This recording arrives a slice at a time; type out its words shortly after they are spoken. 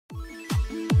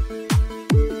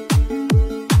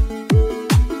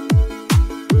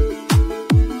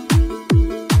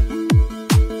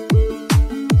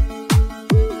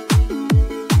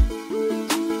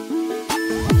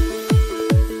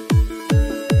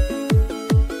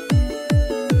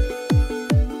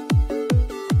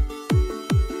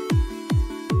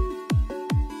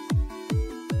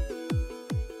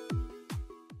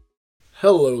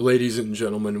Hello, ladies and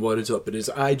gentlemen, what is up? It is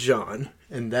I, John,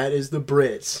 and that is the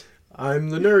Brits.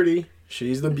 I'm the nerdy,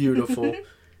 she's the beautiful.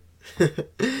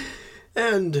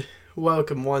 And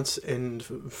welcome once and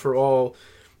for all.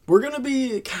 We're going to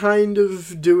be kind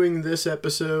of doing this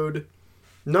episode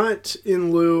not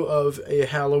in lieu of a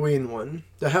Halloween one.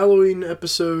 The Halloween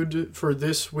episode for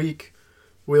this week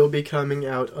will be coming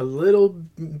out a little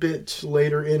bit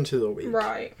later into the week.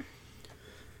 Right.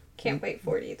 Can't wait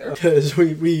for it either. Because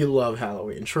we love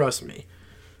Halloween, trust me.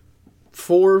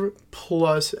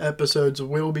 4+ episodes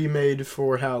will be made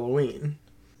for Halloween.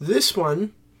 This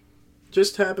one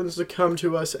just happens to come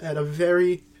to us at a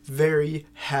very, very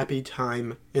happy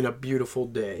time in a beautiful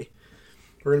day.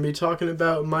 We're going to be talking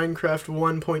about Minecraft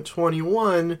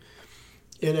 1.21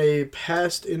 in a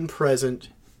past and present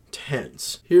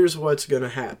tense. Here's what's going to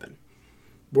happen.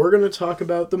 We're going to talk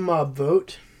about the mob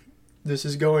vote. This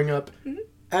is going up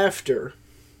after,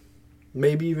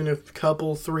 maybe even a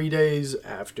couple, 3 days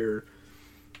after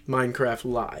Minecraft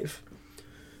Live.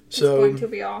 So, it's going to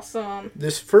be awesome.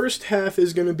 This first half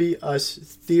is going to be us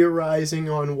theorizing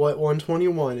on what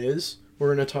 121 is.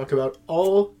 We're going to talk about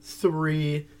all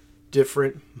 3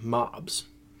 different mobs.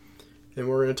 And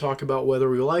we're going to talk about whether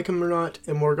we like them or not.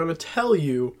 And we're going to tell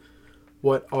you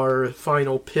what our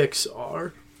final picks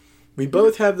are. We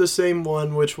both have the same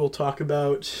one, which we'll talk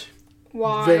about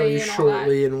why very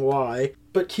shortly and why.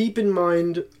 But keep in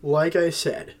mind, like I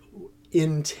said,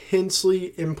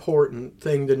 intensely important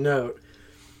thing to note.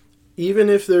 Even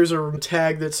if there's a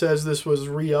tag that says this was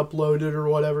re-uploaded or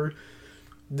whatever,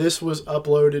 this was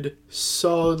uploaded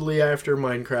solidly after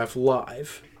Minecraft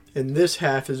Live. And this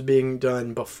half is being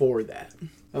done before that.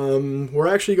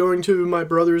 We're actually going to my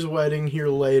brother's wedding here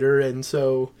later, and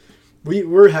so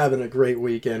we're having a great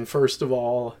weekend. First of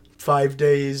all, 5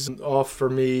 days off for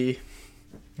me,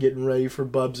 getting ready for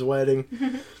Bub's wedding.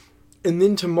 And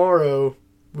then tomorrow,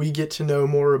 we get to know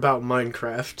more about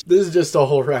Minecraft. This is just a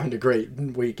whole round a great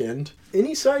weekend.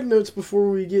 Any side notes before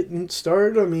we get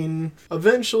started? I mean,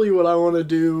 eventually what I want to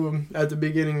do at the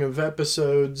beginning of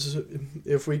episodes,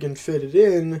 if we can fit it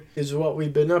in, is what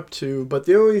we've been up to. But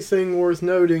the only thing worth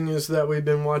noting is that we've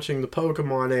been watching the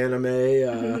Pokemon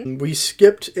anime. We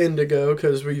skipped Indigo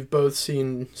because we've both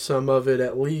seen some of it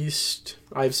at least.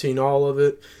 I've seen all of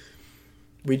it.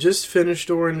 We just finished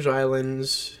Orange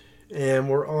Islands, and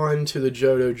we're on to the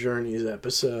Johto Journeys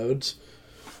episodes.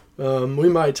 We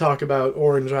might talk about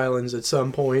Orange Islands at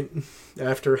some point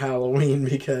after Halloween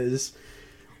because,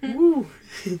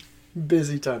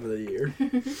 busy time of the year.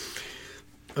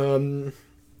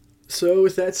 So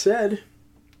with that said,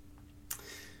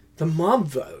 the mob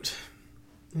vote.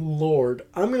 Lord,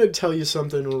 I'm going to tell you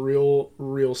something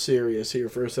real serious here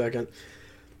for a second.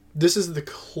 This is the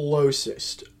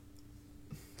closest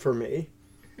for me,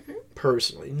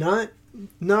 personally. Not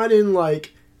in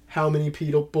like how many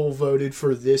people voted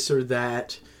for this or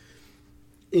that.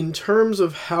 In terms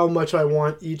of how much I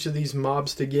want each of these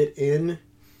mobs to get in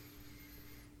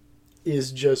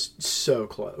is just so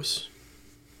close.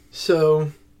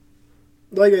 So,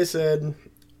 like I said,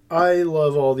 I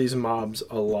love all these mobs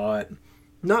a lot.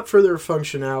 Not for their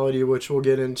functionality, which we'll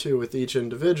get into with each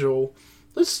individual.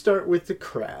 Let's start with the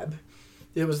crab.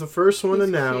 It was the first one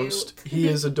announced. Cute. He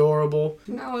is adorable.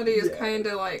 Melody is kind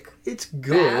of like it's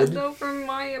good, bad though, from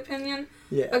my opinion.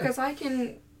 Yeah. Because I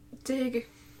can dig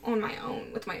on my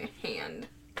own with my hand.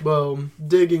 Well,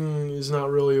 digging is not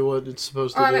really what it's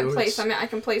supposed to do. I meant place. I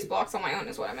can place blocks on my own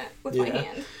is what I meant with my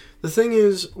hand. The thing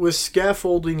is, with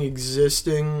scaffolding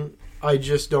existing, I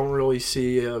just don't really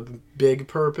see a big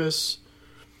purpose.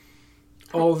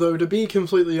 Although, to be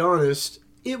completely honest,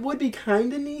 it would be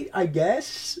kind of neat, I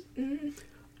guess.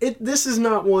 This is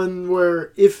not one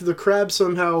where if the crab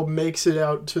somehow makes it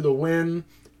out to the win,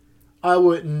 I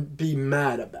wouldn't be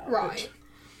mad about it. Right.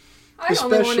 I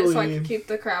only want it so I can keep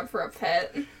the crab for a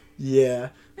pet. Yeah.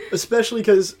 Especially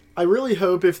because I really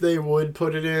hope if they would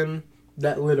put it in,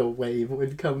 that little wave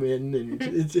would come in.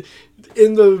 And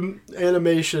in the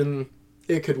animation,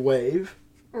 it could wave.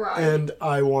 Right. And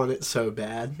I want it so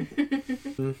bad.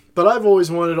 But I've always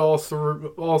wanted all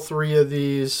 3 of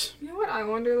these. You know what I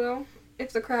wonder, though?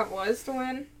 If the crab was to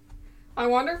win, I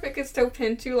wonder if it could still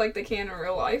pin to like they can in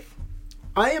real life.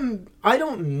 I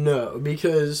don't know,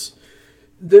 because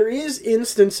there is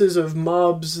instances of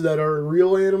mobs that are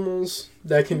real animals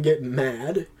that can get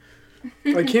mad.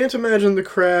 I can't imagine the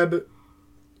crab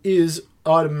is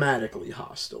automatically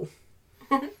hostile.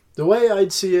 The way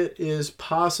I'd see it is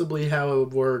possibly how it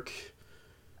would work.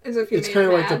 Is if you it's kind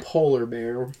of like the polar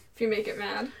bear. If you make it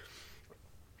mad.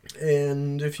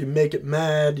 And if you make it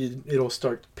mad, it'll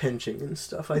start pinching and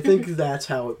stuff. I think that's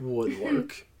how it would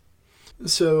work.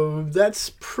 So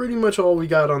that's pretty much all we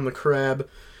got on the crab.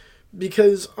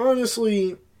 Because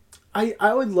honestly,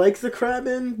 I would like the crab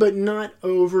in, but not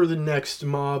over the next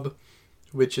mob,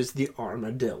 which is the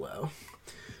armadillo.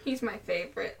 He's my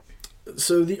favorite.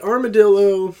 So the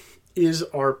armadillo is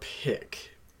our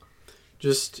pick.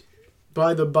 Just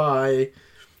by the by,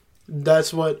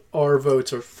 that's what our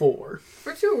votes are for.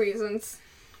 For 2 reasons.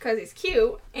 Because he's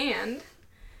cute, and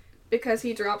because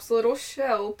he drops little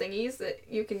shell thingies that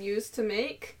you can use to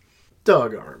make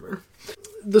dog armor.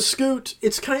 The scoot,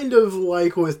 it's kind of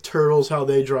like with turtles how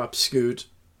they drop scoot,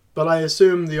 but I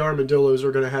assume the armadillos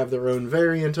are going to have their own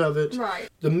variant of it. Right.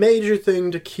 The major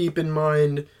thing to keep in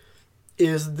mind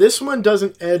is this one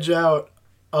doesn't edge out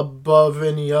above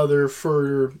any other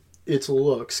for its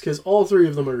looks, because all 3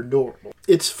 of them are adorable.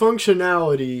 Its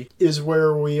functionality is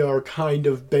where we are kind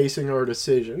of basing our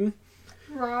decision.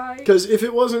 Right. Because if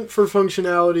it wasn't for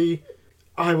functionality,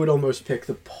 I would almost pick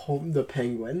the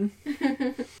penguin.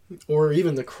 Or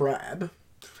even the crab.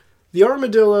 The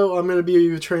armadillo, I'm going to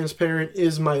be transparent,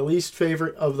 is my least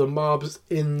favorite of the mobs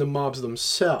in the mobs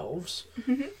themselves.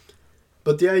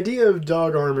 But the idea of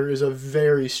dog armor is a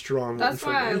very strong one for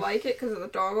me. That's why I like it, because of the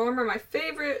dog armor. My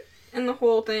favorite in the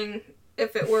whole thing,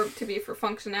 if it were to be for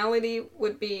functionality,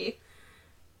 would be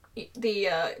the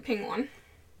penguin.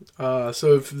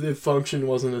 So if function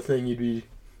wasn't a thing,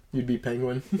 you'd be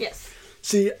penguin? Yes.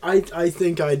 See, I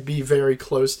think I'd be very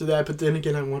close to that, but then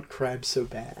again, I want crab so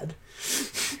bad.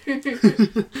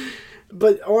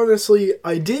 But honestly,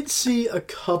 I did see a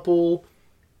couple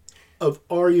of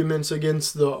arguments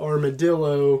against the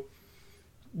armadillo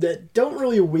that don't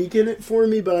really weaken it for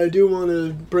me, but I do want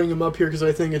to bring them up here because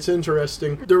I think it's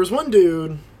interesting. There was one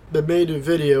dude that made a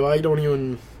video.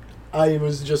 I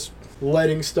was just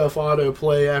letting stuff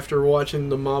autoplay after watching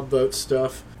the mob vote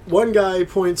stuff. One guy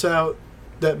points out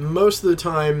that most of the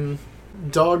time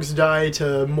dogs die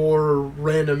to more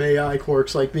random AI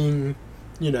quirks, like being,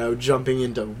 jumping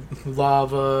into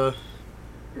lava.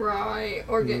 Right,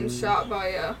 or getting shot by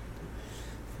a...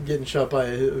 Getting shot by,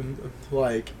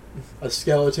 a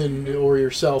skeleton or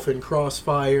yourself in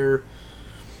crossfire.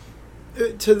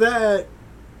 To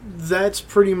that's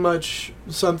pretty much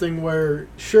something where,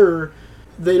 sure,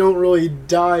 they don't really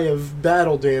die of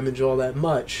battle damage all that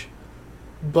much,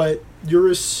 but you're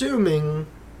assuming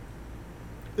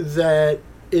that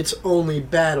it's only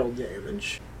battle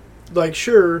damage.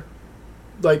 Sure,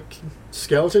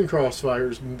 skeleton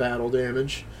crossfire's battle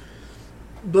damage,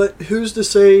 but who's to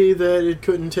say that it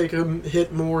couldn't take a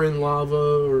hit more in lava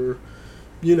or,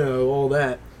 all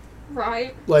that?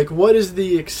 Right. What is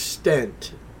the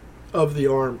extent of the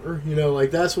armor?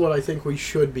 That's what I think we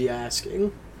should be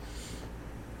asking.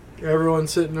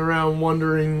 Everyone's sitting around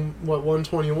wondering what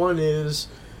 121 is,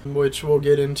 which we'll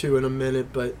get into in a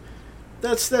minute, but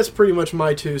that's pretty much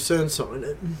my 2 cents on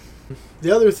it.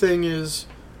 The other thing is,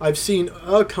 I've seen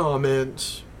a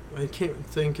comment, I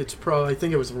think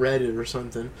it was Reddit or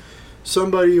something.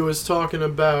 Somebody was talking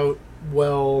about,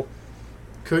 well,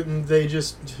 couldn't they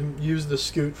just use the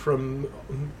scoot from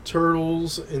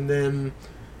turtles and then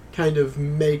kind of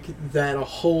make that a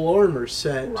whole armor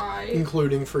set, right,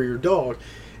 including for your dog?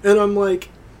 And I'm like,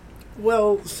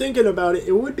 well, thinking about it,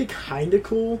 it would be kind of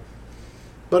cool,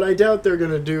 but I doubt they're going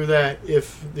to do that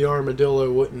if the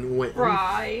armadillo wouldn't win.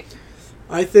 Right.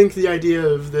 I think the idea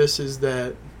of this is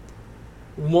that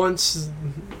once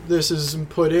this is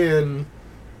put in,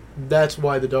 that's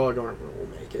why the dog armor will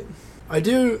make it. I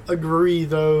do agree,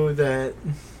 though, that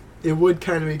it would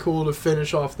kind of be cool to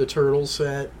finish off the turtle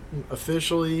set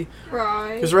officially.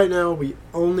 Right. Because right now we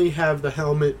only have the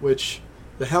helmet, which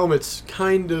the helmet's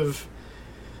kind of...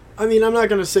 I'm not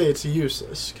going to say it's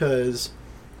useless, because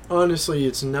honestly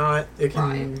it's not. It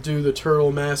can do the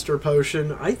Turtle Master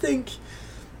Potion. I think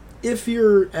if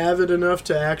you're avid enough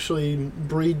to actually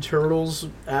breed turtles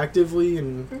actively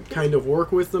and kind of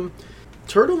work with them,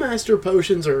 Turtle Master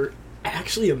Potions are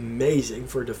actually amazing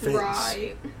for defense.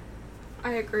 Right.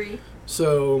 I agree.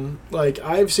 So,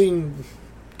 I've seen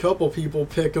a couple people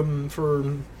pick them for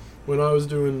when I was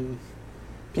doing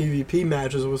PvP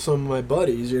matches with some of my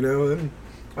buddies, and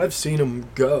I've seen them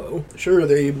go. Sure,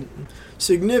 they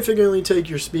significantly take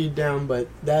your speed down, but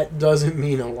that doesn't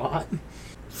mean a lot.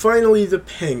 Finally, the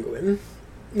penguin.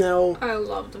 Now, I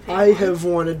love the penguin. I have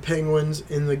wanted penguins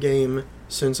in the game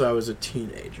since I was a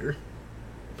teenager.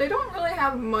 They don't really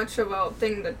have much of a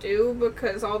thing to do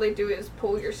because all they do is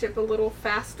pull your ship a little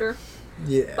faster.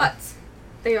 Yeah. But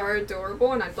they are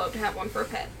adorable, and I'd love to have one for a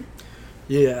pet.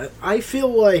 Yeah, I feel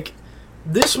like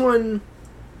this one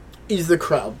is the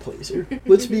crowd pleaser.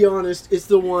 Let's be honest, it's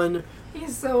the one...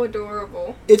 He's so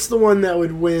adorable. It's the one that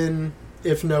would win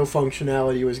if no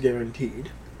functionality was guaranteed.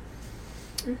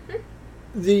 Mm-hmm.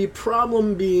 The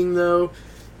problem being, though,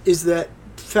 is that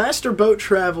faster boat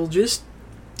travel just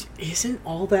isn't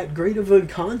all that great of a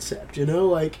concept, you know?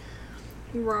 Like,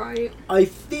 Right. I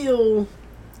feel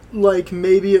like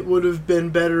maybe it would have been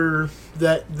better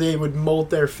that they would molt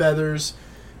their feathers,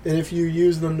 and if you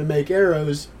use them to make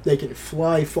arrows, they can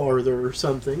fly farther or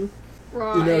something.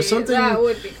 Right. You know, something that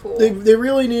would be cool. They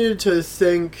really needed to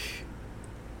think,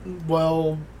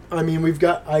 well, I mean, we've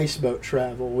got ice boat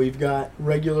travel, we've got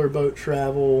regular boat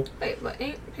travel. Wait, but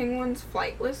ain't penguins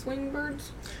flightless wing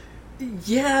birds?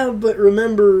 Yeah, but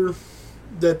remember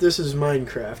that this is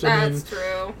Minecraft. That's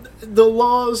true. The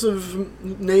laws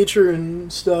of nature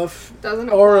and stuff Doesn't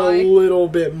are apply. a little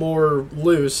bit more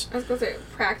loose. I was going to say,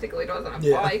 it practically doesn't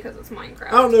apply because it's Minecraft.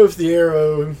 I don't know if the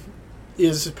arrow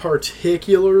is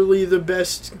particularly the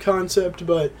best concept,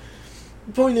 but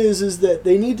the point is that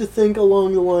they need to think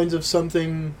along the lines of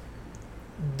something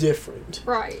different.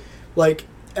 Right. Like,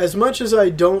 as much as I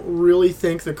don't really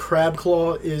think the crab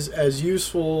claw is as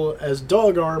useful as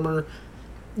dog armor,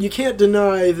 you can't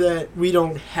deny that we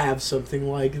don't have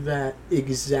something like that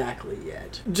exactly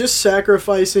yet. Just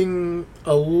sacrificing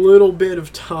a little bit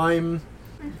of time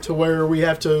to where we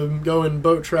have to go and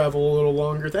boat travel a little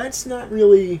longer, that's not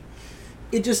really...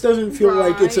 It just doesn't feel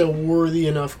like it's a worthy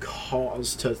enough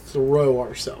cause to throw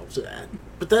ourselves at.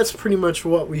 But that's pretty much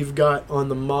what we've got on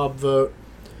the mob vote.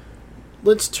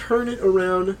 Let's turn it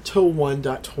around to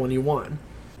 1.21.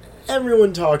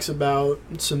 Everyone talks about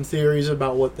some theories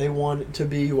about what they want it to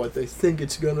be, what they think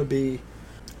it's going to be.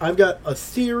 I've got a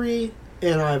theory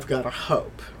and I've got a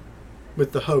hope,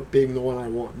 with the hope being the one I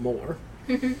want more.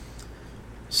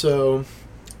 So,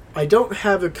 I don't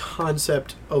have a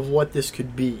concept of what this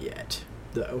could be yet,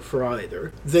 though, for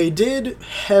either. They did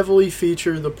heavily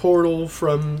feature the portal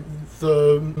from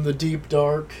the deep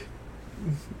dark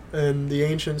and the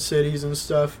ancient cities and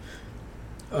stuff.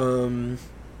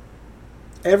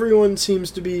 Everyone seems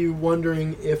to be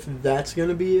wondering if that's going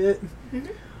to be it.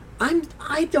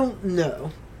 I don't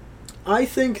know. I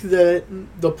think that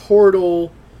the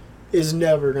portal is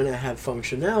never going to have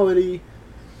functionality.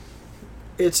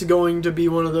 It's going to be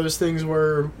one of those things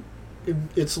where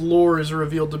its lore is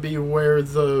revealed to be where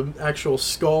the actual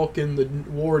Skulk and the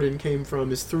Warden came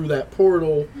from is through that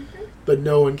portal, but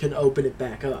no one can open it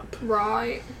back up.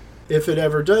 Right. If it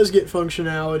ever does get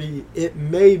functionality, it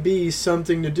may be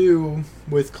something to do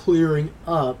with clearing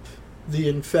up the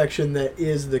infection that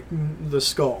is the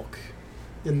Skulk,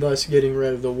 and thus getting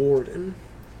rid of the Warden,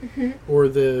 or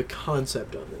the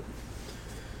concept of it.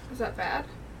 Is that bad?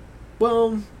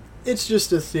 Well, it's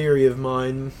just a theory of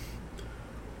mine.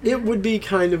 It would be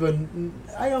kind of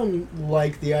I don't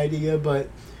like the idea, but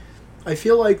I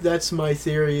feel like that's my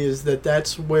theory, is that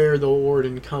that's where the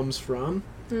Warden comes from.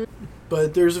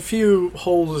 But there's a few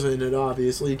holes in it,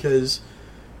 obviously, because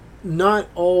not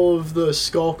all of the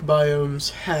Skulk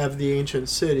biomes have the ancient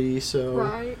city, so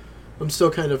Right. I'm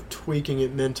still kind of tweaking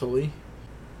it mentally.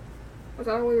 Was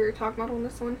that what we were talking about on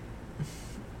this one?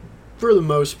 For the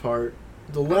most part.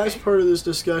 The Okay. last part of this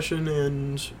discussion,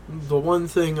 and the one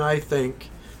thing I think,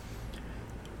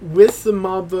 with the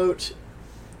mob vote,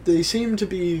 they seem to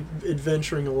be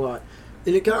adventuring a lot.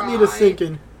 And it got me to Right.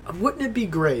 thinking, wouldn't it be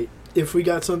great if we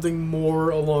got something more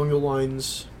along the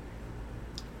lines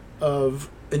of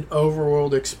an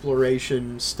overworld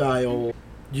exploration style,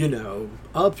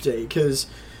 update? Because,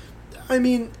 I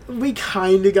mean, we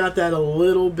kind of got that a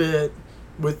little bit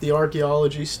with the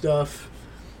archaeology stuff.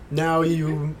 Now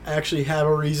you actually have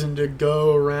a reason to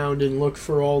go around and look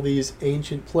for all these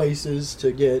ancient places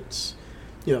to get,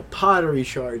 pottery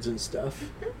shards and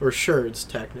stuff. Or shards,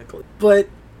 technically. But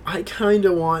I kind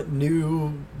of want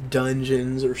new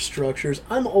dungeons or structures.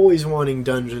 I'm always wanting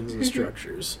dungeons and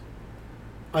structures.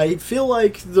 I feel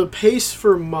like the pace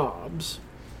for mobs,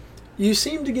 you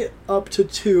seem to get up to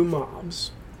 2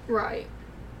 mobs. Right.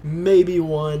 Maybe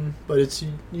 1, but it's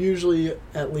usually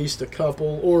at least a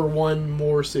couple, or 1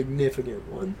 more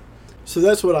significant one. So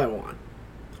that's what I want.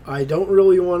 I don't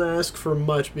really want to ask for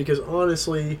much, because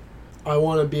honestly, I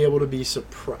want to be able to be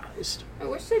surprised. I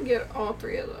wish they'd get all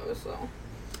 3 of those, though.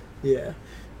 Yeah.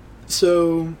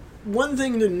 So, one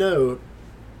thing to note,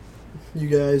 you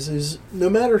guys, is no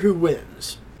matter who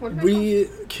wins, we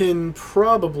can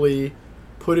probably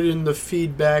put it in the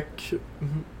feedback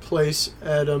place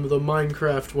at the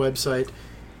Minecraft website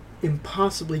and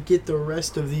possibly get the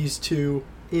rest of these 2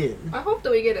 in. I hope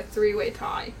that we get a 3-way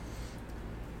tie.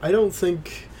 I don't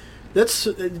think... That's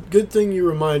a good thing you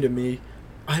reminded me.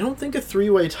 I don't think a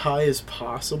 3-way tie is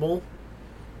possible,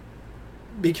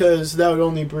 because that would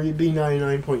only be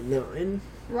 99.9. .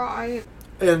 Right.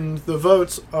 And... And the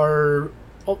votes are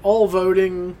all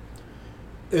voting.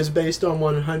 is based on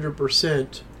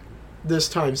 100%. This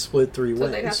time split 3 wins. So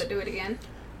they'd have to do it again?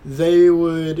 There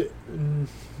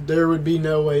would be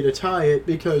no way to tie it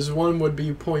because one would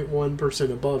be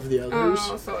 0.1% above the others.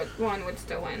 Oh, so one would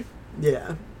still win.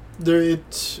 Yeah.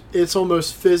 It's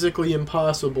almost physically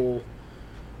impossible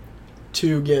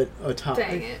to get a tie.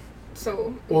 Dang it.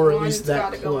 So or at least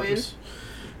that close. Go in.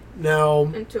 Now,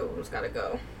 and 2 of them's gotta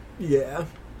go. Yeah.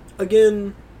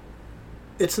 Again,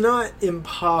 it's not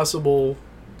impossible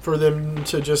for them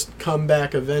to just come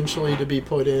back eventually to be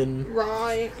put in.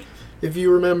 Right. If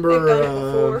you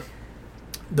remember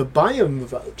the biome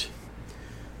vote,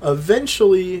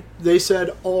 eventually they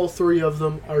said all 3 of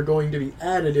them are going to be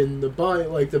added in the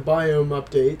biome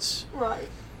updates. Right.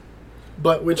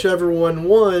 But whichever one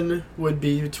won would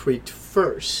be tweaked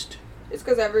first. It's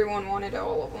because everyone wanted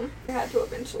all of them. They had to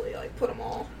eventually put them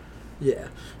all. Yeah.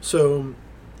 So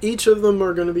each of them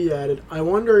are going to be added. I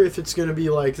wonder if it's going to be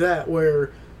like that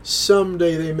where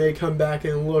someday they may come back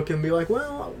and look and be like,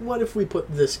 well, what if we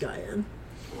put this guy in?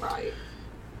 Right.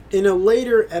 In a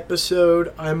later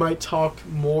episode, I might talk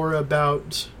more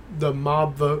about the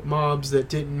mobs that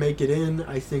didn't make it in.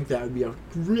 I think that would be a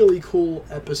really cool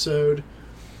episode.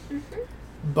 Mm-hmm.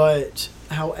 But,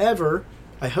 however,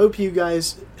 I hope you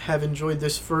guys have enjoyed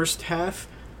this first half.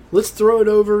 Let's throw it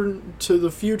over to the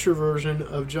future version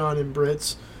of John and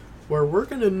Brits, where we're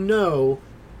going to know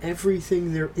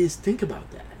everything there is. Think about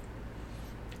that.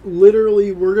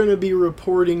 Literally, we're going to be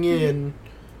reporting in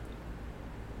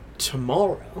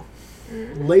tomorrow,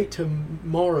 late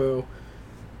tomorrow,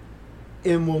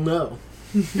 and we'll know.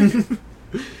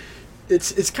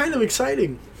 It's kind of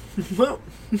exciting. Well,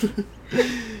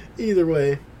 either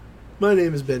way, my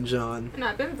name has been John. And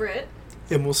I've been Britt.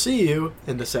 And we'll see you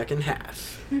in the second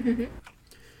half.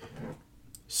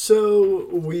 So,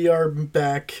 we are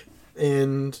back,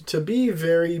 and to be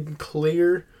very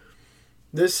clear,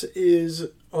 this is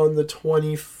on the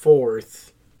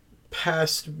 24th,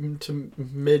 past to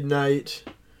midnight.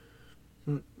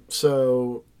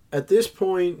 So, at this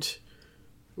point,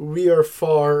 we are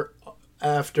far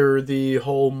after the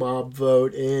whole mob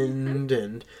vote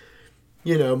and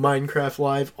Minecraft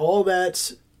Live. All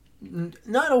that's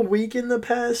not a week in the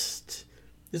past.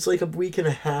 It's like a week and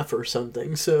a half or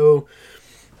something. So,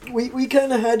 we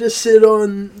kind of had to sit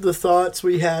on the thoughts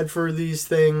we had for these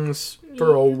things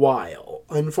for a while.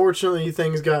 Unfortunately,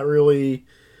 things got really,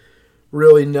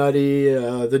 really nutty.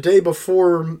 The day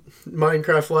before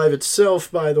Minecraft Live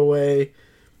itself, by the way,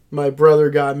 my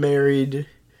brother got married,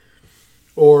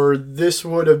 or this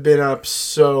would have been up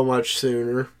so much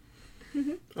sooner.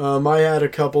 I had a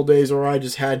couple days where I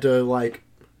just had to,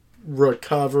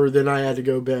 recover, then I had to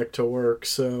go back to work,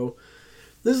 so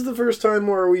this is the first time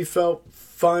where we felt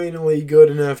finally good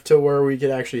enough to where we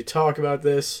could actually talk about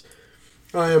this.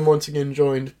 I am once again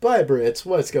joined by Brits.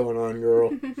 What's going on,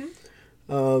 girl?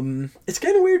 It's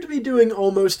kind of weird to be doing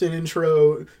almost an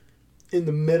intro in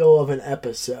the middle of an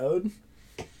episode,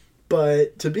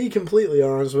 but to be completely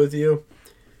honest with you,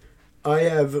 I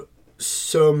have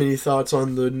so many thoughts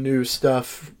on the new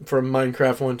stuff from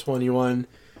Minecraft 121,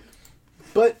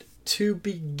 but to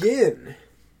begin,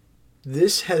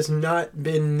 this has not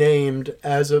been named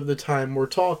as of the time we're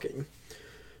talking.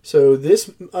 So this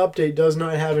update does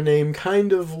not have a name,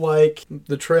 kind of like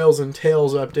the Trails and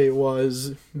Tales update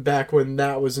was back when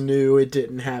that was new. It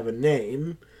didn't have a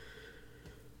name.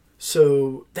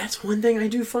 So that's one thing I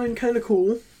do find kind of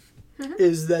cool,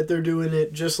 is that they're doing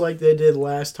it just like they did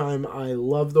last time. I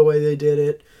love the way they did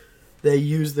it. They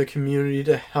used the community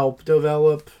to help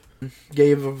develop.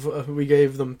 We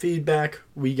gave them feedback.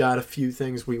 We got a few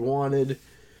things we wanted.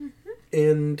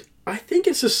 And I think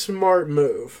it's a smart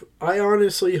move. I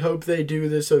honestly hope they do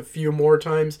this a few more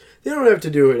times. They don't have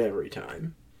to do it every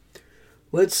time.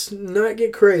 Let's not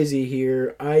get crazy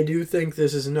here. I do think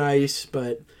this is nice,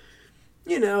 but,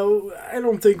 I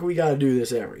don't think we gotta do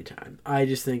this every time. I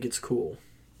just think it's cool.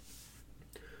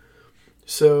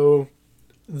 So,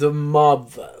 the mob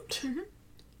vote.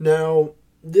 Now,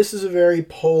 this is a very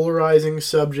polarizing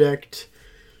subject,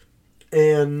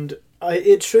 and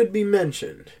it should be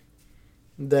mentioned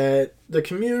that the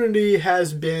community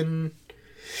has been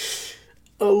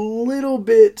a little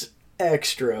bit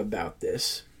extra about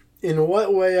this. In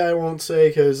what way, I won't say,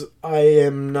 because I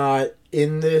am not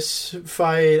in this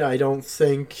fight. I don't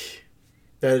think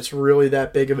that it's really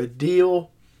that big of a deal.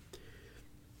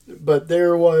 But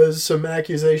there was some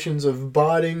accusations of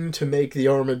botting to make the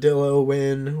armadillo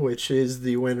win, which is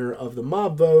the winner of the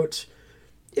mob vote.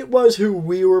 It was who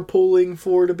we were pulling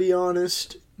for, to be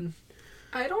honest.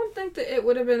 I don't think that it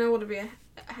would have been able to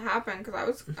happen,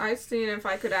 because I was seeing if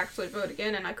I could actually vote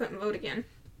again, and I couldn't vote again.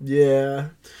 Yeah,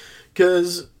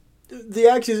 because The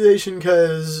accusation,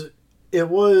 because it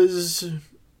was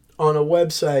on a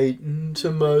website,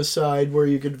 Tomo's side, where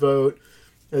you could vote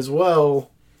as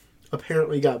well,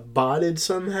 apparently got botted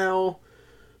somehow.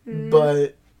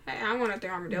 But hey, I wanted the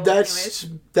armadillo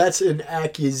that's an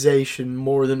accusation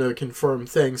more than a confirmed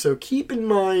thing. So keep in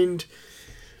mind,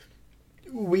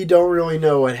 we don't really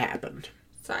know what happened.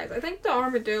 Besides, I think the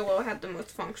armadillo had the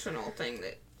most functional thing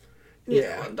that, you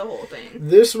know, the whole thing.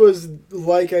 This was,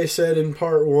 like I said in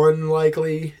part 1,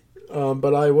 likely,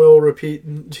 but I will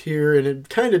repeat here, and it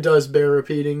kind of does bear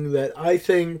repeating, that I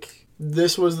think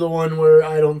this was the one where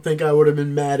I don't think I would have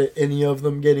been mad at any of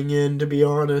them getting in, to be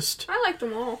honest. I liked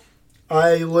them all.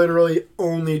 I literally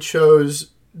only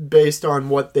chose based on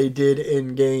what they did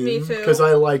in game. Me too. Because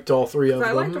I liked all 3 of them.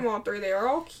 I liked them all 3. They were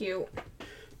all cute.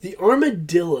 The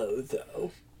armadillo,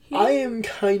 though, I am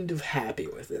kind of happy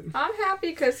with him. I'm happy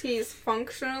because he's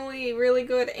functionally really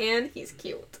good and he's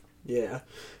cute. Yeah.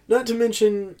 Not to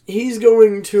mention, he's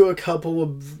going to a couple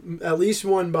of, at least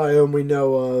one biome we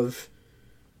know of.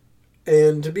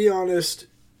 And to be honest,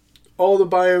 all the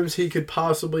biomes he could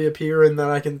possibly appear in that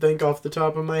I can think off the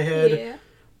top of my head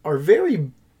are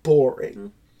very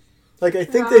boring. Like, I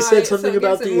think they said something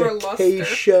about the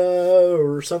acacia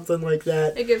or something like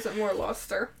that. It gives it more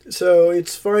luster. So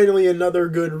it's finally another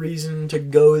good reason to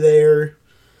go there.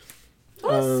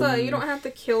 Plus, you don't have to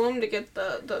kill him to get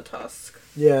the tusk.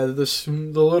 Yeah, the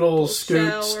little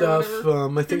scoot stuff.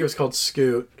 I think it was called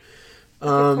scoot.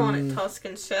 You're calling it tusk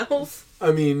and shells.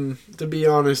 I mean, to be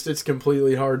honest, it's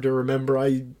completely hard to remember.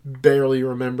 I barely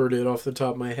remembered it off the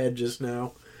top of my head just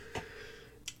now.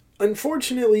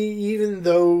 Unfortunately, even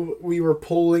though we were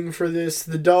pulling for this,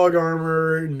 the dog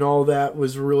armor and all that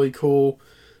was really cool.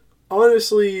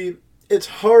 Honestly, it's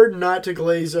hard not to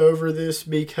glaze over this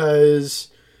because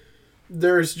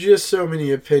there's just so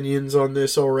many opinions on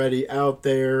this already out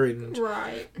there, and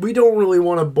we don't really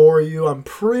want to bore you. I'm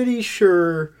pretty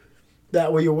sure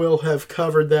that we will have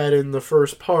covered that in the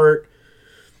first part.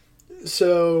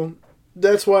 So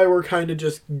that's why we're kind of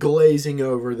just glazing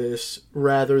over this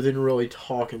rather than really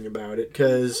talking about it,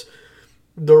 because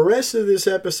the rest of this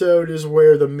episode is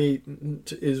where the meat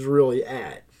is really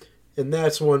at. And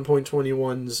that's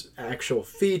 1.21's actual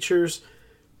features.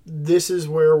 This is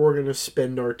where we're going to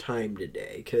spend our time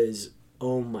today, because,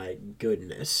 oh my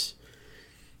goodness.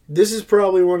 This is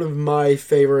probably one of my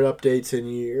favorite updates in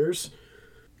years.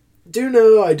 Do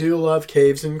know I do love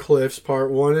Caves and Cliffs Part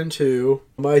 1 and 2.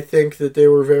 I think that they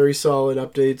were very solid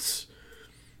updates.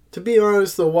 To be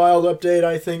honest, the Wild update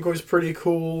I think was pretty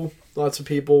cool. Lots of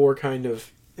people were kind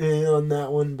of on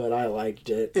that one, but I liked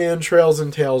it. And Trails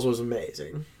and Tales was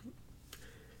amazing.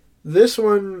 This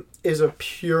one is a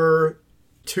pure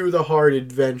to-the-heart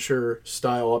adventure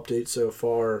style update so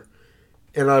far,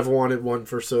 and I've wanted one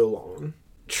for so long.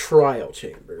 Trial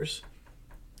Chambers.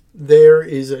 There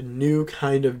is a new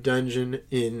kind of dungeon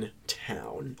in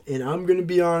town. And I'm going to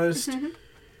be honest,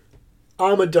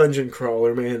 I'm a dungeon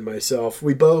crawler man myself.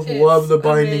 We both love the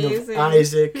Binding of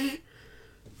Isaac.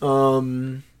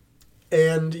 And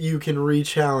you can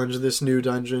re-challenge this new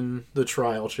dungeon, the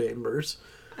Trial Chambers.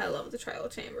 I love the Trial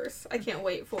Chambers. I can't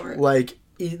wait for it. Like,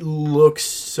 it looks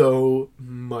so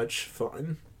much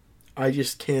fun. I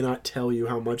just cannot tell you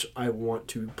how much I want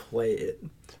to play it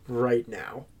right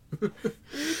now.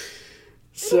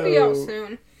 It'll be out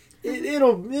soon.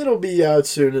 It'll be out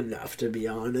soon enough, to be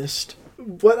honest.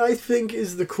 What I think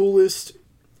is the coolest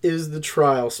is the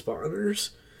trial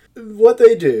spawners. What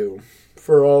they do,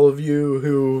 for all of you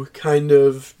who kind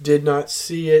of did not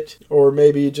see it, or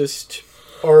maybe just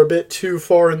are a bit too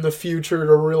far in the future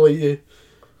to really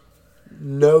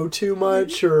know too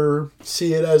much or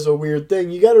see it as a weird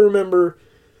thing, you gotta remember,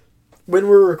 when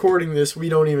we're recording this, we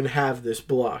don't even have this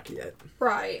block yet.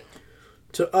 Right.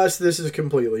 To us, this is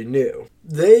completely new.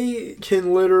 They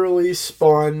can literally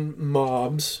spawn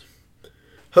mobs,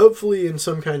 hopefully in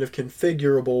some kind of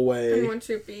configurable way. And once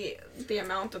you beat the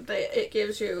amount that it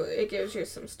gives you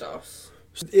some stuff.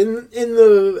 In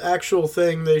the actual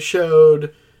thing, they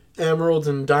showed emeralds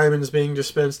and diamonds being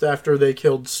dispensed after they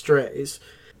killed strays.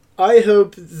 I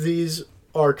hope these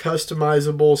are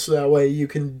customizable so that way you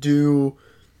can do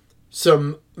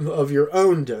some of your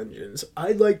own dungeons.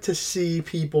 I'd like to see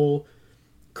people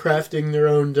crafting their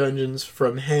own dungeons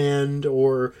from hand,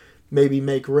 or maybe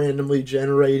make randomly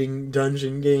generating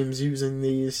dungeon games using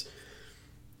these.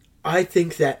 I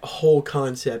think that whole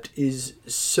concept is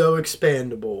so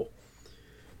expandable.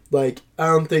 Like, I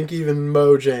don't think even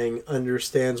Mojang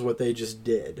understands what they just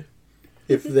did.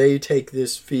 If they take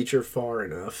this feature far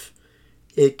enough,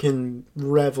 it can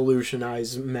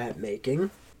revolutionize map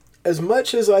making. As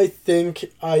much as I think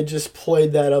I just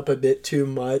played that up a bit too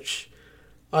much,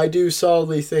 I do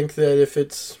solidly think that if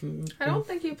it's... I don't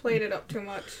think you played it up too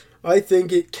much. I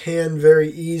think it can very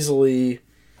easily...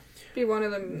 be one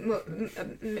of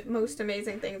the most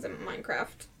amazing things in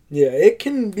Minecraft. Yeah, it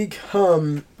can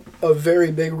become a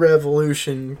very big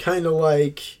revolution, kind of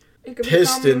like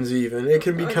Pistons even. It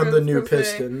can become the new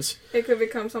Pistons. It could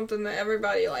become something that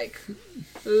everybody,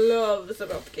 loves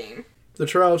about the game. The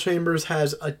Trial Chambers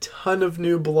has a ton of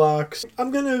new blocks.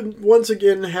 I'm going to, once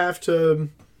again, have to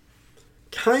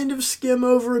kind of skim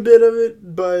over a bit of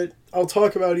it, but I'll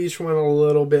talk about each one a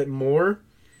little bit more.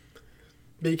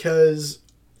 Because,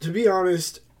 to be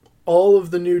honest, all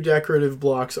of the new decorative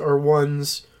blocks are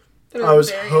ones I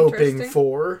was hoping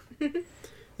for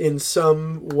in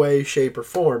some way, shape, or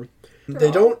form.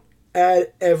 They don't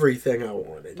add everything I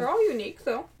wanted. They're all unique,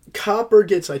 though. Copper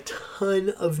gets a ton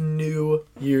of new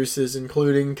uses,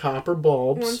 including copper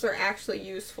bulbs. Ones that are actually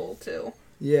useful, too.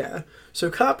 Yeah. So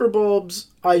copper bulbs,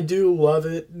 I do love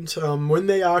it. When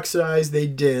they oxidize, they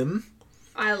dim.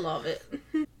 I love it.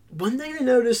 One thing I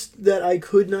noticed that I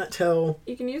could not tell...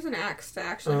 You can use an axe to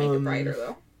actually make it brighter,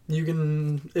 though. You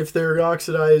can, if they're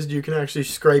oxidized, you can actually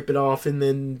scrape it off and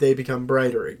then they become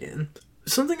brighter again.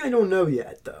 Something I don't know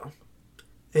yet, though.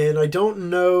 And I don't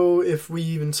know if we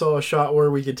even saw a shot where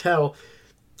we could tell.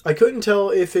 I couldn't tell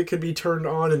if it could be turned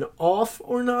on and off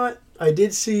or not. I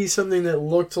did see something that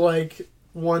looked like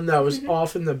one that was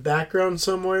off in the background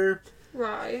somewhere.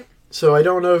 Right. So I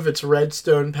don't know if it's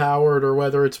redstone powered or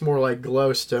whether it's more like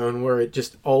glowstone where it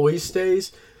just always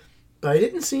stays. But I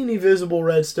didn't see any visible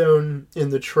redstone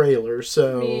in the trailer,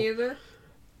 so... Me either.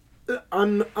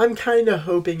 I'm kind of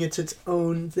hoping it's its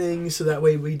own thing, so that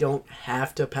way we don't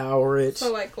have to power it.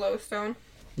 So like glowstone?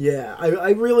 Yeah,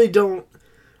 I really don't...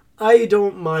 I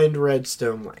don't mind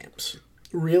redstone lamps.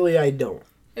 Really, I don't.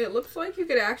 It looks like you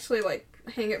could actually,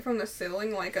 hang it from the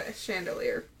ceiling like a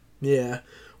chandelier. Yeah,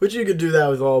 which you could do that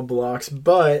with all blocks,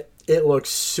 but it looks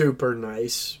super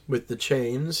nice with the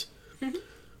chains.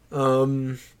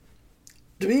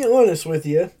 To be honest with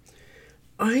you,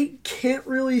 I can't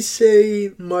really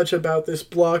say much about this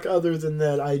block other than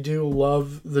that I do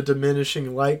love the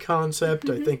diminishing light concept.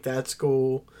 I think that's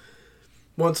cool.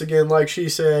 Once again, like she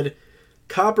said,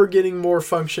 copper getting more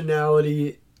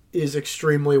functionality is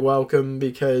extremely welcome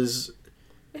because...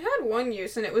 It had one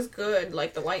use and it was good,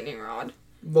 like the lightning rod.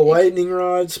 The lightning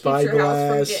rod,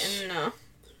 spyglass... Keeps your house from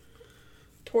getting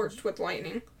torched with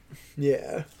lightning.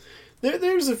 Yeah.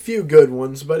 There's a few good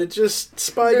ones, but it just...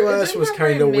 Spyglass was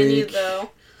kind of weak.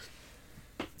 Though.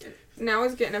 Now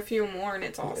it's getting a few more, and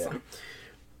it's awesome.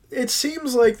 Yeah. It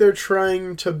seems like they're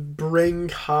trying to bring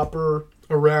copper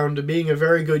around to being a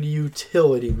very good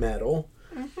utility metal.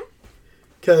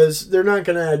 Because they're not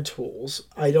going to add tools.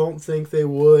 I don't think they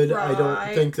would. Right. I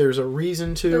don't think there's a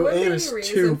reason to. And it's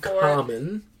too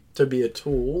common to be a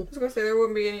tool. I was going to say, there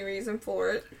wouldn't be any reason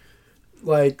for it.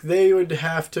 They would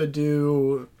have to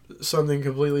do something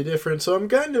completely different. So I'm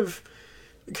kind of...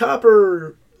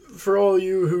 Copper, for all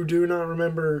you who do not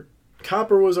remember,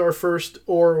 copper was our first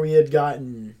ore we had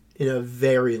gotten in a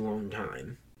very long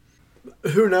time.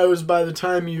 Who knows, by the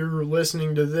time you're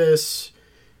listening to this,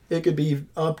 it could be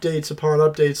updates upon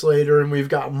updates later and we've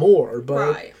got more.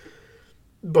 But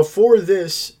before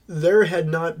this, there had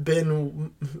not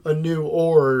been a new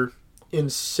ore in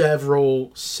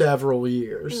several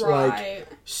years. Right.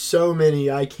 So many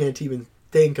I can't even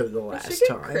think of the last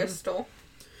time. Crystal.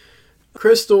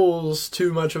 Crystal's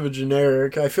too much of a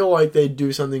generic. I feel like they'd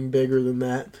do something bigger than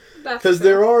that. Because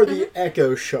there are the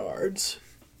echo shards.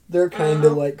 They're kind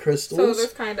of like crystals. So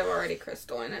there's kind of already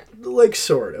crystal in it.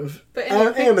 Sort of. But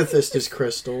amethyst is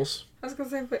crystals. I was going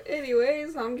to say, but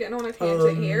anyways, I'm getting on a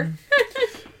tangent here.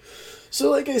 So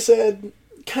like I said,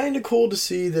 kind of cool to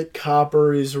see that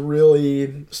copper is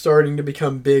really starting to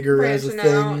become bigger as a thing.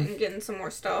 Out and getting some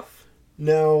more stuff.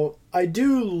 Now, I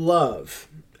do love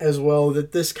as well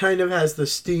that this kind of has the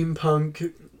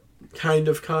steampunk kind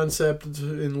of concept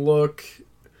and look.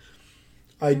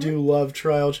 I do love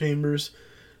Trial Chambers.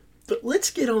 But let's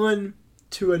get on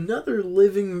to another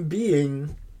living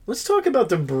being. Let's talk about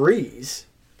the breeze.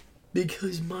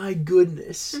 Because my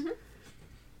goodness.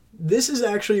 This is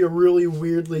actually a really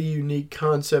weirdly unique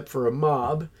concept for a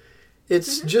mob.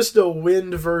 It's just a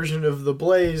wind version of the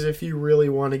blaze if you really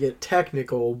want to get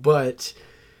technical, but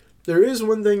there is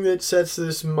one thing that sets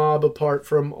this mob apart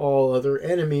from all other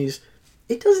enemies.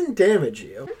 It doesn't damage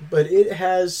you, but it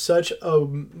has such a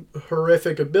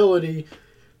horrific ability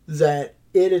that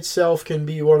it itself can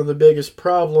be one of the biggest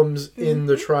problems in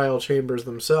the trial chambers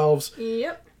themselves.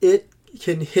 Yep. It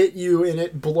can hit you and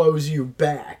it blows you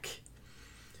back.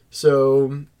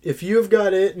 So, if you've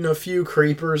got it and a few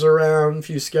creepers around, a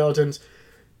few skeletons,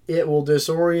 it will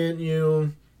disorient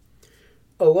you.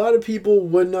 a lot of people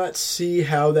would not see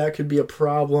how that could be a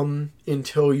problem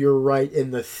until you're right in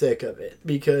the thick of it.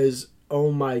 Because,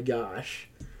 oh my gosh.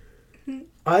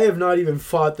 I have not even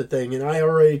fought the thing, and I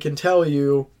already can tell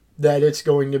you that it's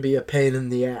going to be a pain in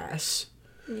the ass.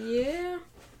 Yeah.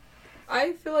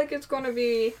 I feel like it's going to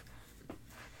be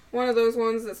one of those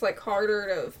ones that's like harder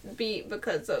to beat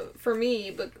because of, for me,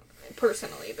 but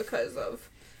personally, because of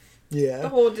the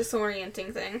whole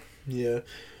disorienting thing. Yeah.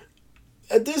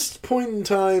 At this point in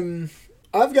time,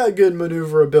 I've got good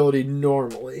maneuverability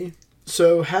normally.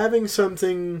 So having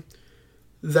something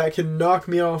that can knock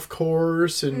me off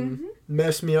course and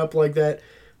mess me up like that,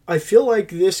 I feel like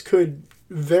this could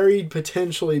very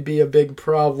potentially be a big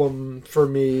problem for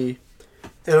me.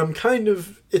 And I'm kind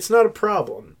of, it's not a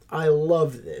problem. I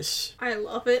love this. I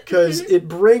love it. Because it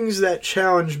brings that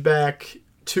challenge back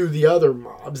to the other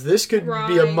mobs. This could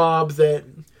be a mob that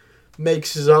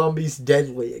makes zombies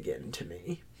deadly again to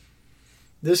me.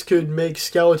 This could make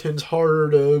skeletons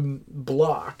harder to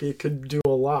block. It could do a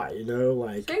lot, you know?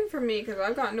 Like, same for me, because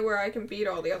I've gotten to where I can beat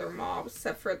all the other mobs,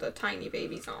 except for the tiny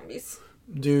baby zombies.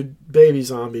 Dude, baby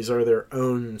zombies are their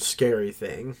own scary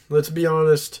thing. Let's be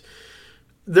honest.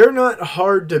 They're not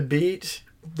hard to beat.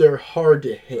 They're hard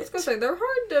to hit. I was going to say, they're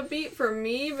hard to beat for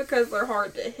me because they're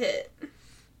hard to hit.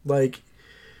 Like,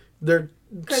 they're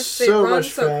so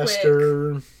much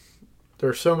faster. Quick.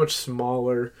 They're so much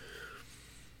smaller.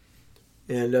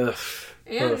 And most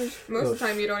of the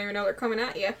time you don't even know they're coming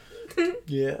at you.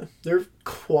 Yeah, they're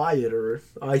quieter,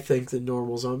 I think, than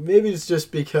normal zombies. Maybe it's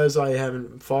just because I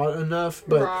haven't fought enough,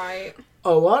 but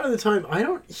a lot of the time I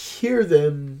don't hear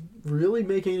them really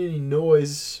making any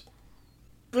noise.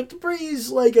 But the breeze,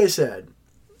 like I said,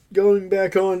 going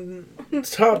back on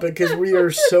topic, because we are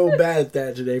so bad at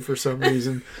that today for some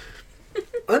reason.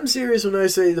 I'm serious when I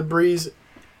say the breeze,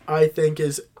 I think,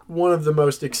 is one of the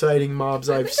most exciting mobs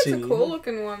I've seen. It's a cool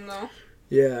looking one, though.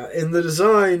 Yeah, and the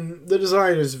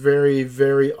design is very,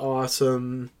 very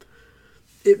awesome.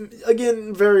 It,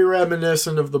 again, very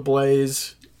reminiscent of the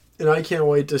Blaze, and I can't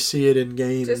wait to see it in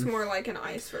game. Just more like an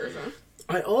ice version.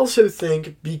 I also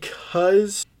think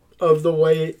because of the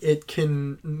way it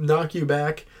can knock you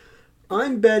back,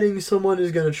 I'm betting someone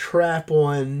is going to trap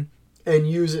one and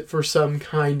use it for some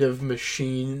kind of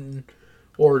machine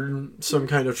or some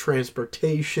kind of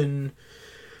transportation.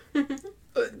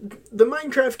 The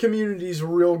Minecraft community is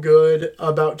real good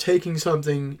about taking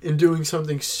something and doing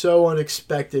something so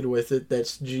unexpected with it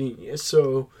that's genius.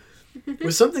 So,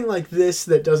 with something like this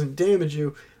that doesn't damage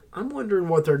you, I'm wondering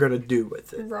what they're going to do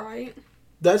with it. Right.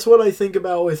 That's what I think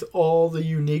about with all the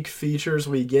unique features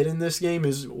we get in this game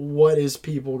is what is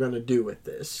people going to do with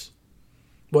this?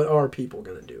 What are people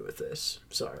going to do with this?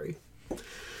 Sorry.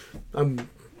 I'm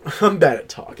bad at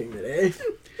talking today.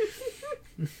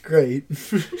 Great.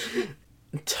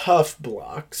 Tough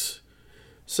blocks.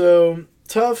 So,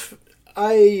 tough,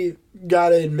 I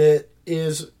gotta admit,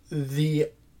 is the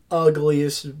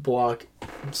ugliest block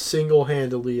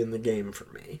single-handedly in the game for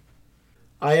me.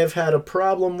 I have had a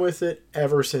problem with it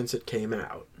ever since it came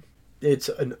out. It's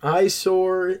an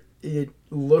eyesore, it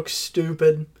looks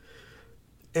stupid,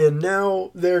 and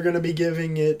now they're going to be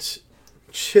giving it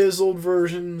chiseled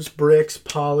versions, bricks,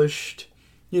 polished.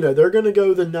 You know, they're going to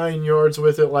go the 9 yards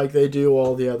with it like they do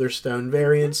all the other stone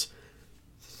variants.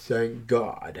 Thank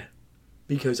God.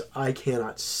 Because I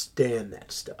cannot stand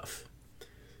that stuff.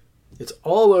 It's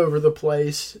all over the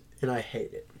place, and I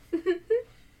hate it.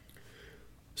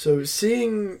 So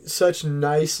seeing such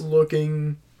nice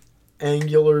looking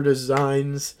angular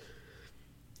designs,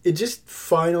 it just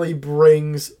finally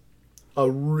brings a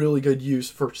really good use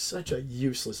for such a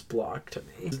useless block to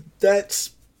me.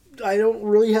 I don't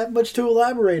really have much to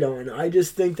elaborate on. I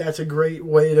just think that's a great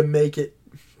way to make it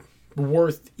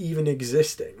worth even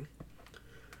existing.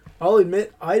 I'll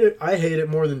admit, I hate it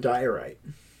more than diorite.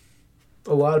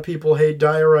 A lot of people hate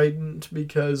diorite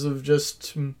because of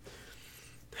just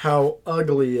how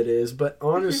ugly it is, but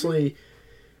honestly,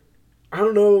 I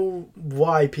don't know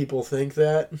why people think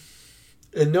that,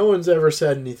 and no one's ever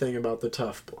said anything about the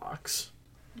tough blocks.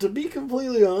 To be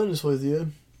completely honest with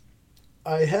you,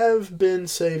 I have been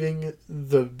saving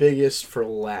the biggest for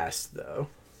last, though.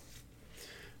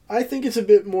 I think it's a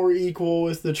bit more equal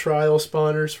with the trial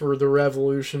spawners for the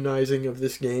revolutionizing of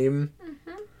this game.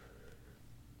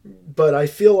 But I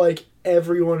feel like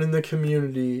everyone in the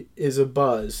community is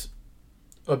abuzz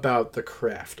about the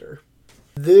crafter.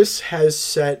 This has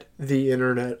set the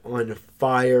internet on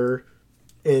fire,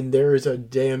 and there is a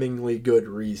damningly good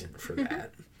reason for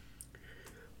that.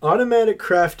 Automatic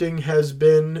crafting has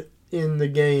been in the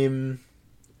game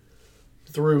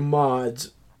through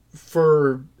mods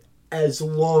for as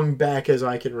long back as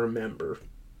I can remember.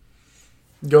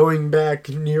 going back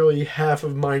nearly half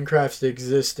of Minecraft's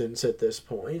existence at this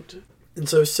point. And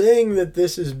so saying that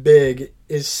this is big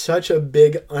is such a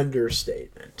big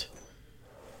understatement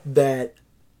that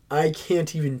I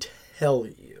can't even tell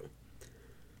you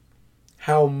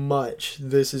how much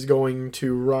this is going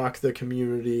to rock the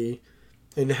community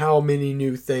and how many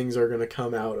new things are going to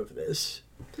come out of this.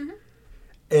 Mm-hmm.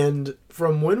 And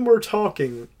from when we're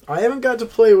talking, I haven't got to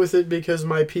play with it because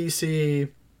my PC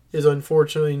is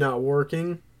unfortunately not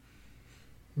working,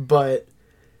 but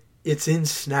it's in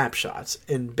snapshots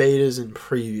and betas and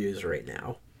previews right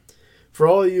now. For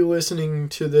all of you listening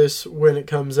to this when it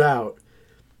comes out,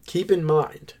 keep in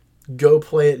mind, go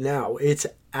play it now. It's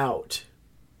out.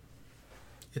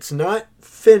 It's not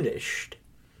finished.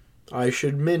 I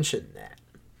should mention that.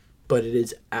 But it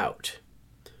is out.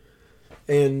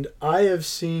 And I have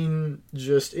seen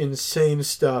just insane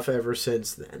stuff ever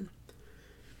since then.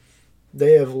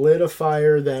 They have lit a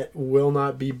fire that will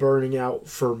not be burning out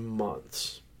for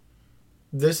months.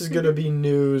 This is going to be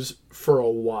news for a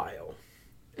while.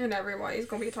 And everybody's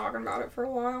going to be talking about it for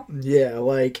a while. Yeah,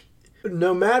 like,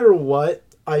 no matter what,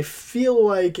 I feel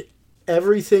like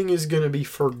everything is going to be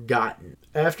forgotten.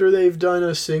 After they've done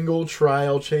a single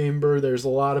trial chamber, there's a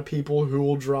lot of people who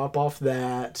will drop off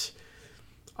that.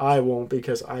 I won't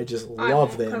because I just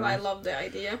love them. Because I love the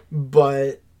idea.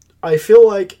 But I feel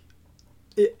like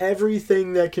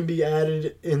everything that can be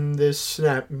added in this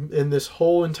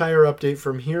whole entire update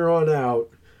from here on out.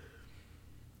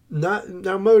 Now,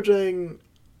 Mojang,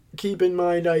 keep in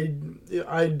mind,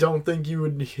 I don't think you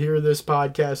would hear this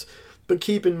podcast, but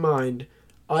keep in mind,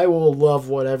 I will love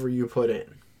whatever you put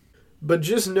in. But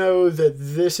just know that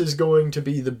this is going to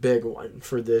be the big one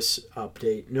for this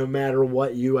update, no matter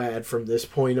what you add from this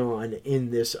point on in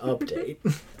this update.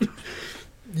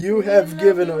 You have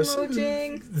given us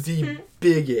the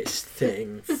biggest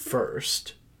thing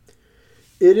first.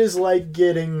 It is like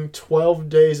getting 12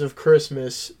 days of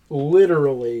Christmas,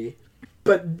 literally,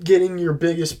 but getting your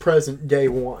biggest present day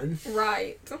one.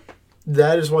 Right.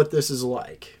 That is what this is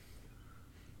like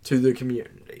to the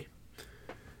community.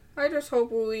 I just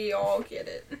hope we all get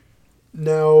it.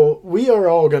 Now, we are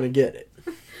all going to get it.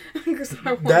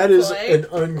 That is play. An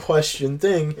unquestioned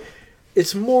thing.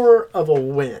 It's more of a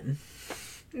win.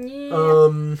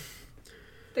 Yeah.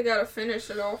 They gotta finish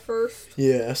it all first.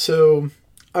 Yeah, so,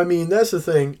 I mean, that's the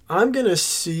thing. I'm going to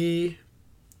see,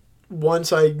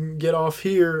 once I get off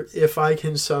here, if I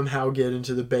can somehow get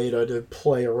into the beta to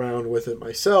play around with it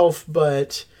myself,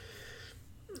 but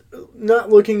not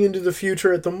looking into the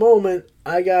future at the moment,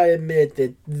 I gotta admit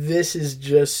that this is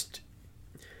just,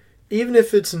 even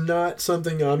if it's not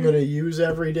something I'm going to use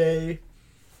every day,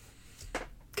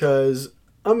 because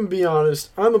I'm going to be honest,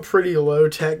 I'm a pretty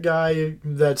low-tech guy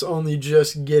that's only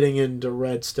just getting into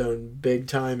Redstone big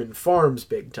time and farms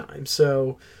big time.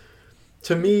 So,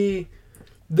 to me,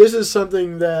 this is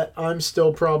something that I'm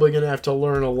still probably going to have to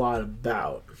learn a lot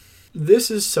about. This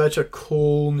is such a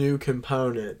cool new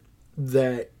component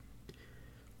that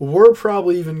we're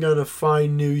probably even going to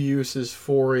find new uses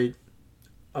for it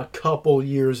a couple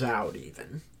years out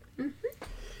even. Mm-hmm.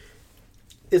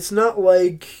 It's not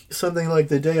like something like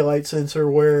the daylight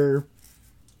sensor where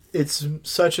it's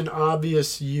such an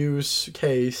obvious use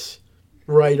case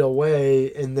right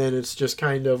away and then it's just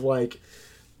kind of like,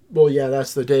 well, yeah,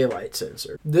 that's the daylight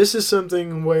sensor. This is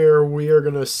something where we are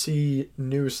going to see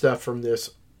new stuff from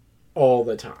this all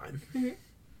the time. Mm-hmm.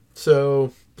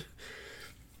 So,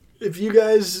 if you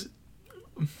guys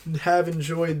have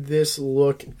enjoyed this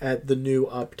look at the new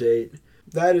update,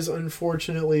 that is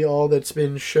unfortunately all that's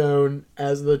been shown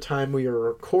as the time we are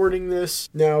recording this.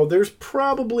 Now, there's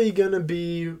probably going to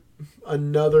be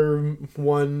another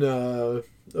one of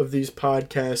these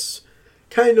podcasts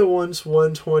kind of once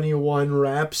 121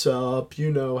 wraps up.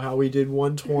 You know how we did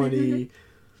 120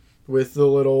 with the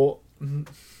little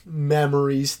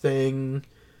memories thing.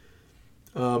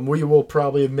 We will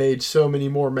probably have made so many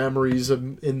more memories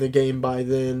in the game by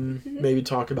then. Maybe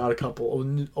talk about a couple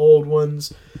of old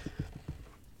ones.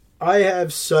 I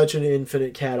have such an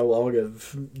infinite catalog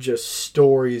of just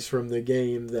stories from the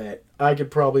game that I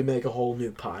could probably make a whole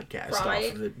new podcast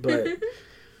off of it. But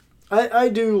I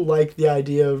do like the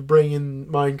idea of bringing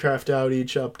Minecraft out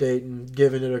each update and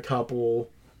giving it a couple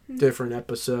different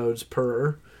episodes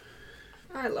per.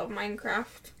 I love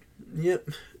Minecraft. Yep.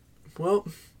 Well,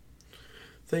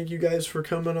 thank you guys for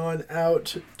coming on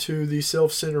out to the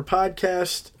Self Center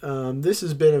podcast. This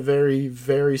has been a very,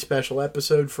 very special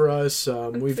episode for us.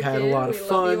 We've had a lot of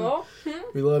fun. Love you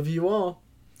all. We love you all.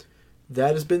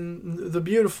 That has been the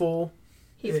beautiful.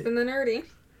 He's been the nerdy.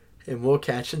 And we'll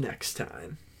catch you next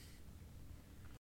time.